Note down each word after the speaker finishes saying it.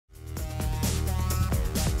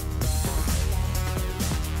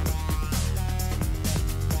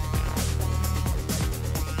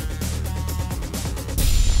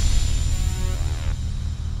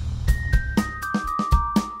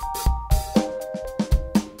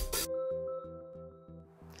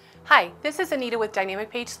Hi, this is Anita with Dynamic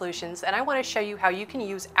Page Solutions, and I want to show you how you can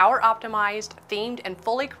use our optimized, themed, and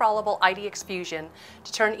fully crawlable IDX Fusion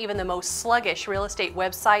to turn even the most sluggish real estate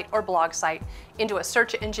website or blog site into a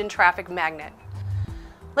search engine traffic magnet.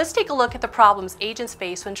 Let's take a look at the problems agents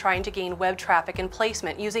face when trying to gain web traffic and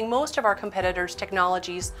placement using most of our competitors'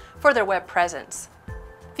 technologies for their web presence.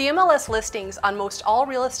 The MLS listings on most all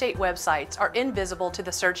real estate websites are invisible to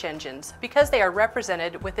the search engines because they are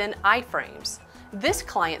represented within iframes. This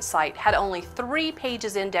client site had only 3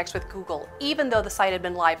 pages indexed with Google, even though the site had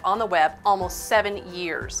been live on the web almost 7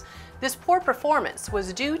 years. This poor performance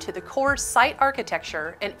was due to the core site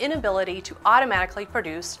architecture and inability to automatically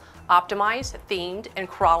produce optimized, themed, and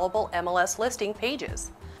crawlable MLS listing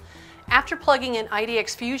pages. After plugging in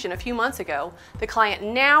IDX Fusion a few months ago, the client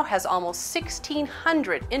now has almost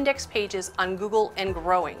 1,600 index pages on Google and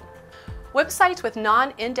growing. Websites with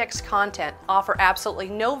non-indexed content offer absolutely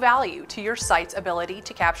no value to your site's ability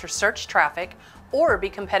to capture search traffic or be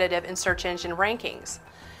competitive in search engine rankings.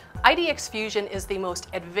 IDX Fusion is the most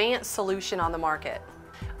advanced solution on the market.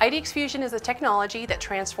 IDX Fusion is a technology that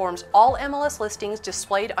transforms all MLS listings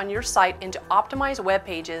displayed on your site into optimized web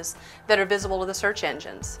pages that are visible to the search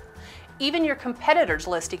engines. Even your competitors'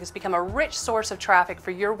 listings become a rich source of traffic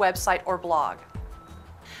for your website or blog.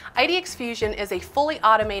 IDX Fusion is a fully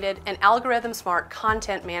automated and algorithm-smart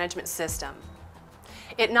content management system.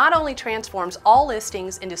 It not only transforms all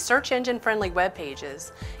listings into search engine-friendly web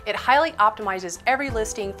pages, it highly optimizes every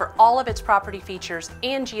listing for all of its property features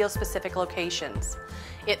and geo-specific locations.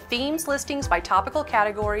 It themes listings by topical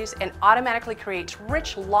categories and automatically creates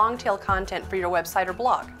rich long-tail content for your website or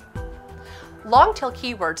blog. Long-tail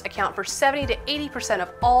keywords account for 70 to 80%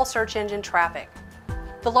 of all search engine traffic.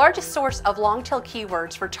 The largest source of long-tail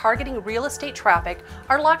keywords for targeting real estate traffic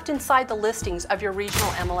are locked inside the listings of your regional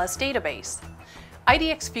MLS database.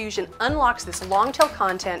 IDX Fusion unlocks this long-tail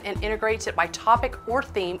content and integrates it by topic or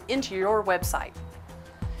theme into your website.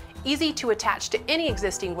 Easy to attach to any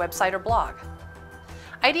existing website or blog.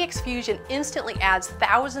 IDX Fusion instantly adds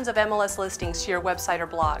thousands of MLS listings to your website or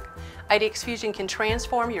blog. IDX Fusion can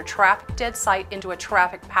transform your traffic-dead site into a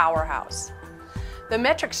traffic powerhouse. The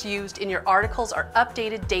metrics used in your articles are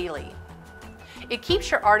updated daily. It keeps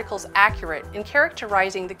your articles accurate in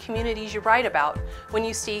characterizing the communities you write about when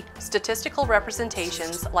you see statistical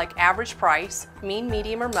representations like average price, mean,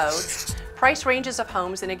 medium, or mode, price ranges of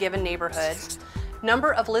homes in a given neighborhood,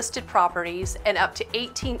 number of listed properties, and up to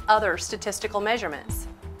 18 other statistical measurements.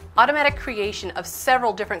 Automatic creation of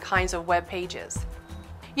several different kinds of web pages.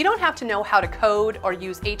 You don't have to know how to code or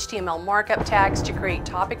use HTML markup tags to create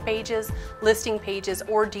topic pages, listing pages,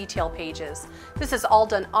 or detail pages. This is all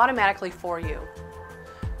done automatically for you.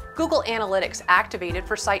 Google Analytics activated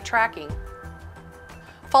for site tracking.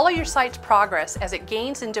 Follow your site's progress as it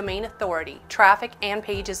gains in domain authority, traffic, and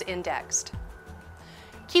pages indexed.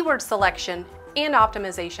 Keyword selection and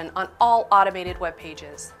optimization on all automated web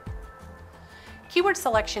pages. Keyword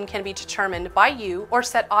selection can be determined by you or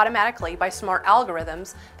set automatically by smart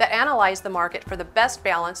algorithms that analyze the market for the best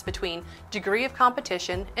balance between degree of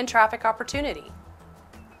competition and traffic opportunity.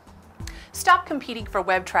 Stop competing for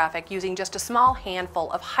web traffic using just a small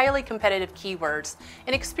handful of highly competitive keywords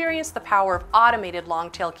and experience the power of automated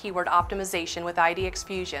long-tail keyword optimization with IDX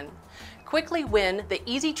Fusion. Quickly win the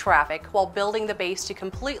easy traffic while building the base to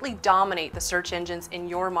completely dominate the search engines in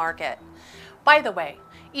your market. By the way,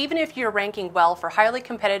 even if you're ranking well for highly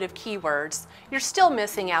competitive keywords, you're still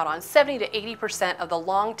missing out on 70 to 80% of the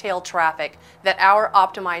long-tail traffic that our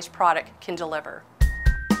optimized product can deliver.